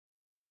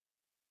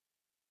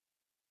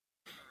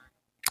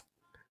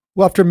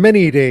Well, after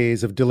many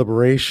days of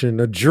deliberation,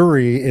 a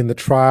jury in the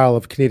trial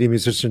of Canadian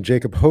musician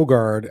Jacob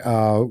Hoggard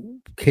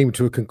came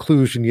to a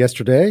conclusion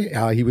yesterday.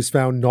 He was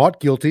found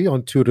not guilty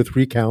on 2 of the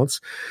 3 counts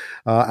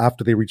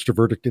after they reached a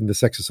verdict in the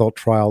sex assault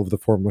trial of the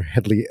former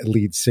Hedley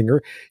lead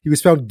singer. He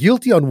was found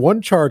guilty on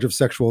 1 charge of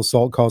sexual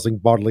assault causing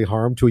bodily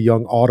harm to a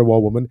young Ottawa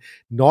woman,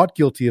 not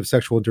guilty of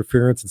sexual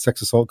interference and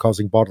sex assault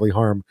causing bodily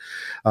harm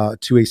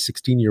to a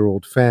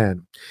 16-year-old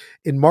fan.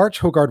 In March,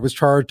 Hoggard was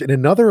charged in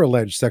another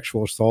alleged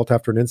sexual assault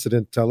after an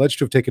incident alleged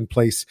to have taken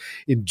place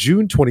in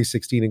June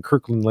 2016 in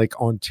Kirkland Lake,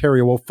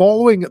 Ontario. Well,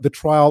 following the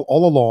trial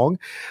all along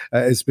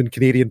has been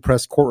Canadian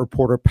Press court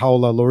reporter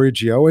Paola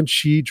Loriggio, and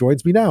she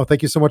joins me now.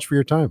 Thank you so much for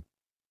your time.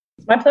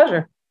 My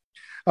pleasure.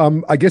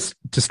 I guess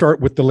to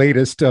start with the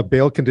latest,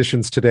 bail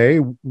conditions today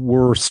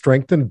were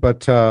strengthened,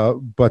 but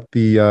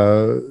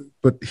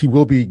he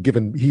will be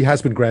given. He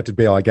has been granted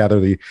bail. I gather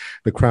the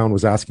Crown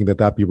was asking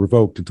that be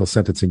revoked until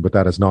sentencing, but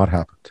that has not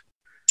happened.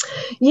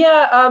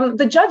 Yeah,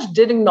 the judge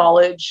did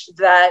acknowledge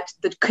that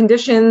the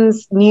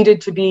conditions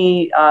needed to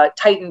be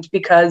tightened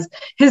because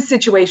his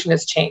situation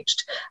has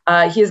changed.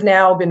 He has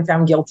now been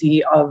found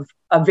guilty of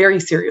a very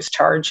serious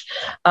charge,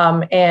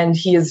 and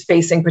he is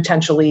facing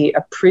potentially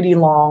a pretty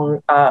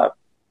long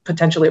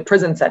potentially a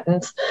prison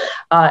sentence.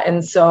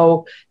 And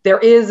so there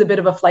is a bit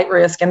of a flight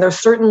risk, and there's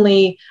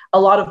certainly a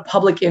lot of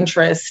public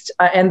interest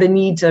and the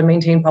need to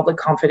maintain public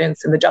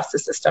confidence in the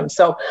justice system.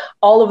 So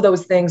all of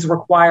those things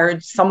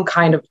required some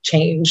kind of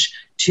change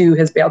to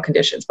his bail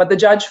conditions. But the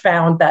judge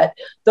found that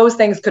those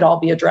things could all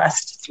be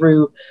addressed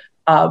through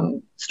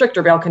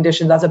stricter bail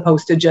conditions as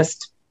opposed to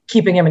just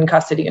keeping him in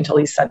custody until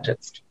he's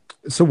sentenced.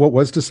 So what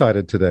was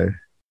decided today?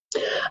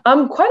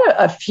 Quite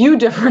a few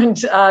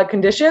different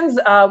conditions.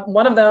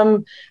 One of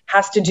them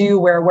has to do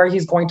where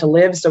he's going to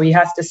live. So he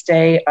has to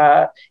stay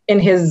in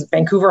his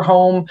Vancouver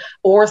home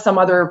or some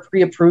other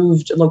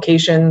pre-approved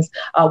locations.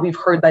 We've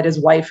heard that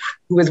his wife,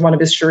 who is one of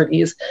his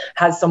sureties,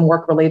 has some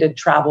work-related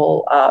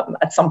travel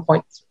at some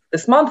point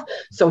this month.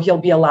 So he'll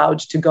be allowed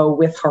to go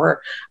with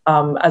her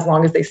as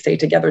long as they stay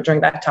together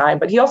during that time.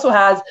 But he also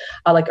has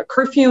like a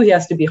curfew. He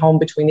has to be home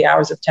between the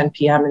hours of 10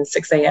 p.m. and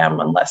 6 a.m.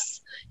 unless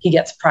he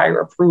gets prior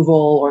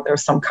approval or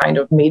there's some kind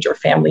of major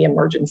family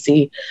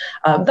emergency,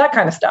 that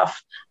kind of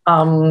stuff.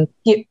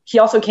 He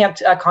also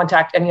can't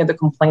contact any of the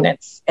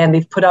complainants, and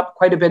they've put up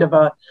quite a bit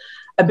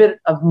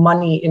of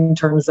money in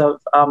terms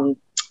of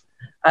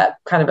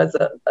kind of as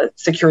a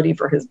security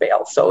for his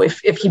bail. So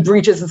if he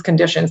breaches his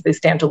conditions, they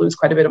stand to lose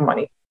quite a bit of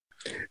money.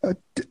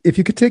 If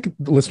you could take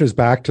the listeners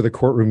back to the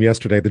courtroom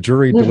yesterday, the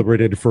jury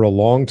deliberated for a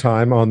long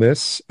time on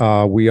this.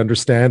 We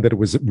understand that it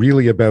was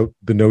really about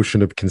the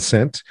notion of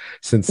consent,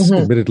 since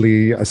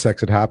admittedly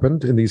sex had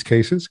happened in these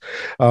cases.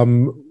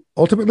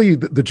 Ultimately,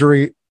 the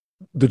jury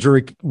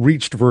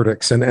reached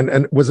verdicts,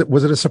 and was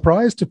it a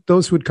surprise to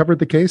those who had covered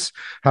the case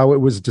how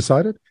it was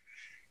decided?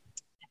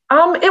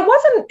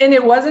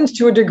 It wasn't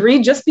to a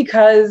degree, just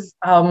because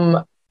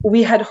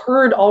we had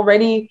heard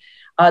already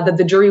that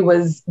the jury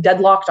was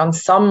deadlocked on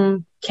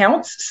some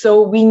counts.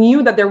 So we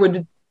knew that there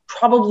would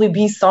probably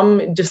be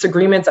some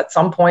disagreements at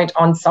some point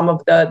on some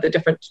of the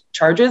different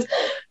charges.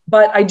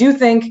 But I do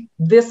think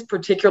this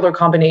particular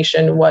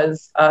combination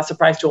was a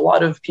surprise to a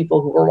lot of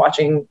people who were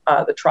watching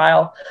the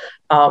trial.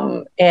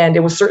 And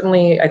it was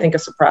certainly, I think, a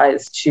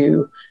surprise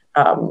to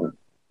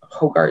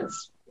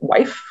Hoggard's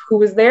wife, who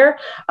was there.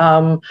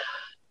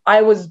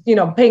 I was,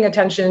 paying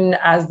attention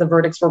as the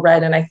verdicts were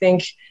read, and I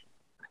think,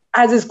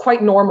 as is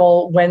quite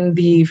normal when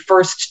the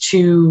first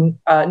 2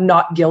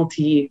 not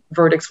guilty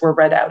verdicts were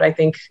read out, I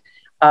think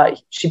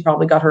she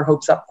probably got her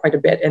hopes up quite a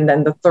bit. And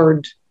then the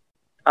third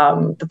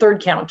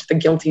count, the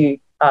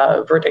guilty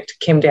verdict,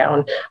 came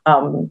down.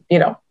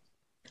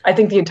 I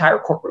think the entire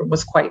courtroom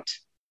was quite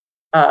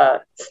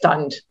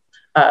stunned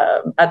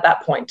at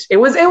that point. It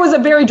was a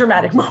very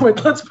dramatic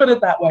moment. Let's put it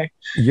that way.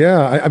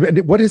 Yeah. I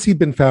mean, what has he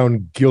been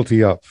found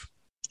guilty of?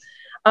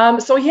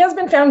 So he has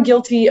been found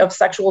guilty of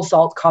sexual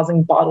assault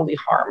causing bodily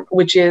harm,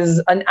 which is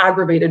an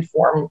aggravated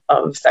form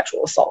of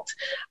sexual assault.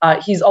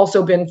 He's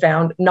also been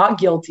found not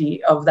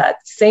guilty of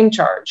that same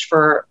charge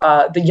for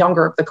the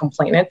younger of the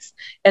complainants,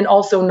 and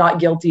also not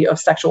guilty of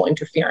sexual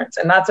interference.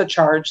 And that's a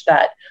charge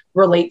that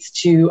relates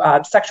to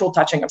sexual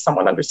touching of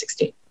someone under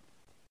 16.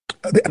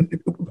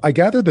 I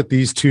gather that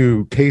these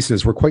 2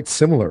 cases were quite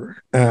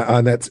similar,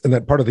 and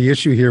that part of the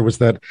issue here was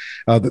that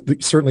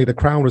certainly the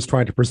Crown was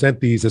trying to present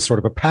these as sort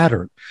of a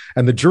pattern,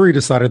 and the jury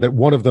decided that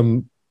one of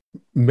them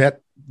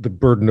met the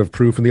burden of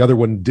proof and the other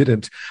one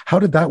didn't. How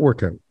did that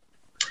work out?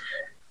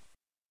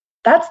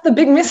 That's the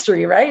big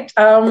mystery, right?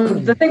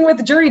 The thing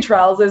with jury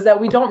trials is that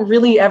we don't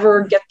really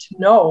ever get to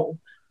know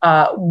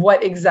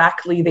what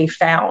exactly they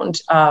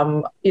found.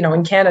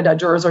 In Canada,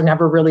 jurors are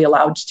never really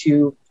allowed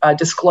to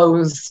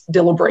disclose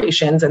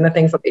deliberations and the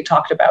things that they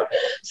talked about.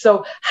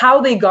 So how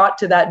they got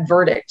to that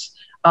verdict,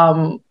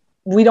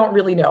 we don't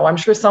really know. I'm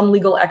sure some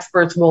legal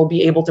experts will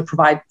be able to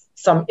provide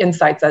some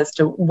insights as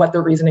to what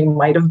the reasoning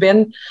might have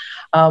been.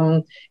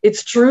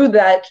 It's true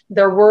that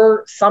there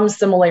were some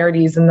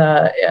similarities in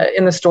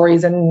the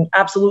stories, and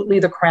absolutely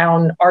the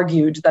Crown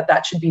argued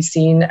that should be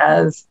seen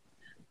as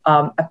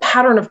a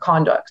pattern of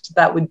conduct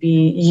that would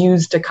be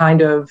used to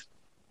kind of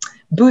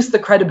boost the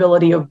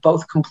credibility of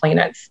both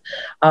complainants.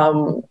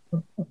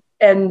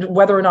 And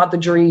whether or not the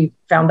jury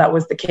found that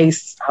was the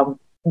case,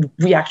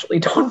 we actually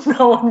don't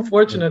know,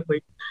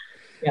 unfortunately.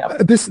 Yeah.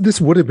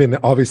 This would have been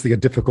obviously a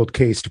difficult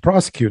case to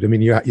prosecute. I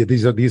mean,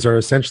 these are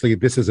essentially,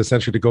 this is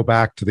essentially to go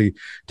back to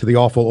the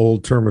awful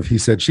old term of he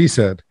said, she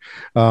said.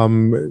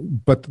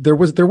 But there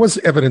was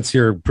evidence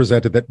here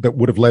presented that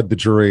would have led the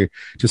jury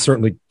to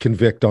certainly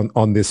convict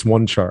on this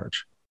one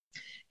charge.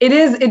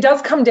 It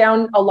does come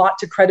down a lot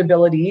to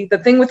credibility. The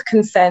thing with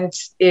consent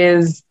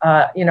is,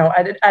 at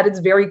its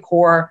very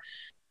core,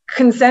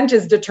 consent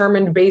is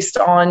determined based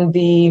on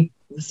the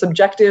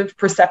subjective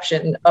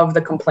perception of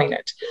the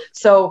complainant.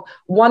 So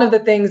one of the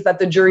things that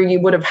the jury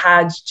would have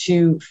had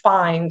to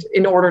find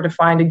in order to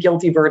find a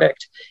guilty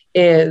verdict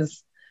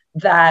is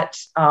that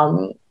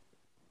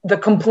the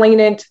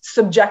complainant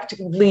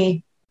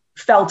subjectively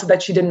felt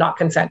that she did not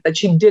consent, that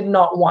she did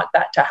not want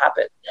that to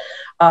happen.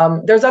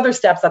 There's other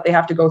steps that they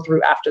have to go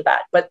through after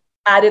that, but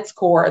at its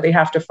core, they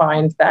have to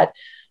find that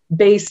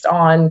based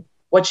on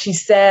what she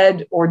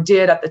said or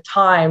did at the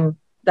time,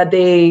 that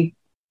they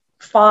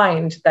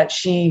find that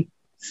she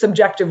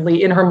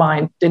subjectively in her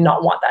mind did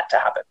not want that to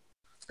happen.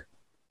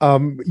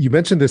 You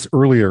mentioned this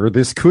earlier.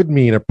 This could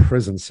mean a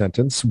prison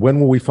sentence. When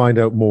will we find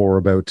out more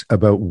about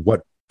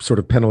what sort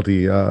of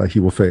penalty he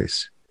will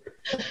face?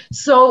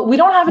 So we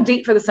don't have a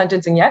date for the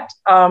sentencing yet.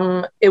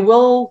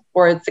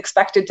 It's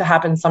expected to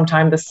happen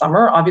sometime this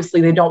summer.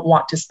 Obviously, they don't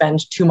want to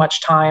spend too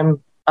much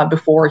time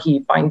before he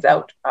finds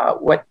out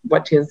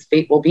what his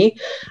fate will be.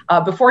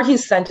 Before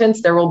he's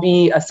sentenced, there will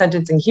be a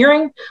sentencing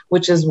hearing,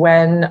 which is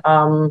when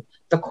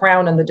the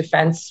Crown and the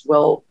defense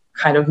will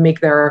kind of make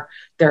their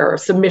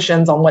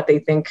submissions on what they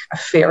think a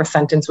fair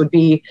sentence would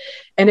be.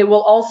 And it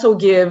will also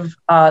give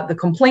the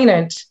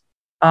complainant,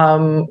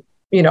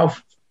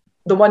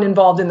 the one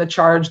involved in the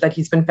charge that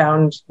he's been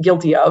found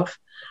guilty of,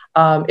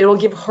 it will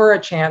give her a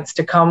chance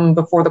to come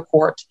before the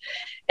court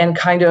and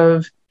kind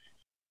of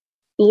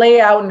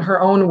lay out in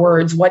her own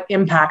words what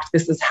impact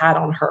this has had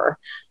on her.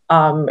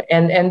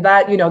 And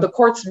that, the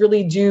courts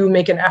really do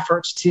make an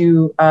effort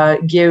to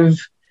give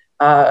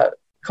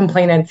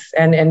complainants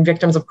and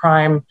victims of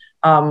crime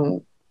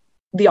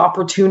the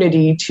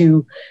opportunity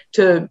to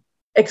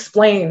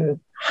explain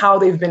how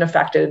they've been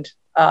affected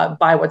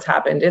by what's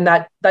happened. And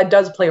that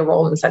does play a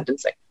role in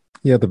sentencing.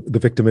 Yeah, the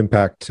victim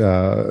impact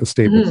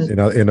statement,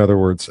 in other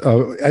words.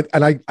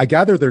 And I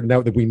gather there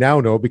now that we now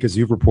know, because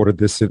you've reported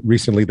this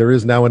recently, there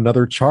is now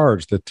another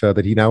charge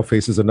that he now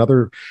faces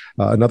another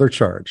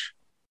charge.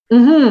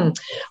 Mm-hmm.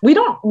 We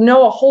don't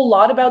know a whole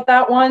lot about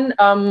that one.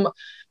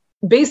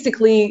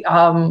 Basically,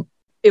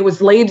 it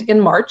was laid in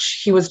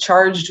March. He was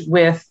charged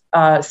with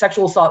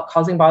sexual assault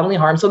causing bodily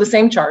harm. So the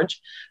same charge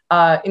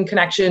in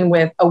connection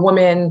with a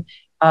woman.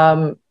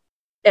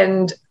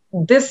 And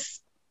this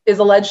is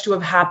alleged to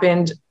have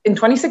happened in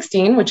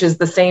 2016, which is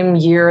the same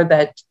year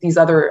that these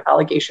other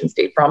allegations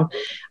date from.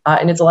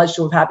 And it's alleged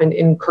to have happened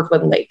in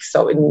Kirkland Lake.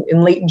 So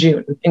in late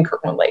June in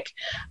Kirkland Lake.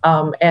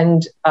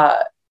 And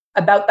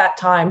about that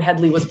time,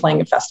 Hedley was playing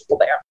a festival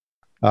there.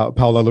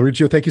 Paola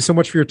Loriggio, thank you so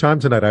much for your time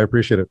tonight. I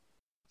appreciate it.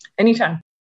 Anytime.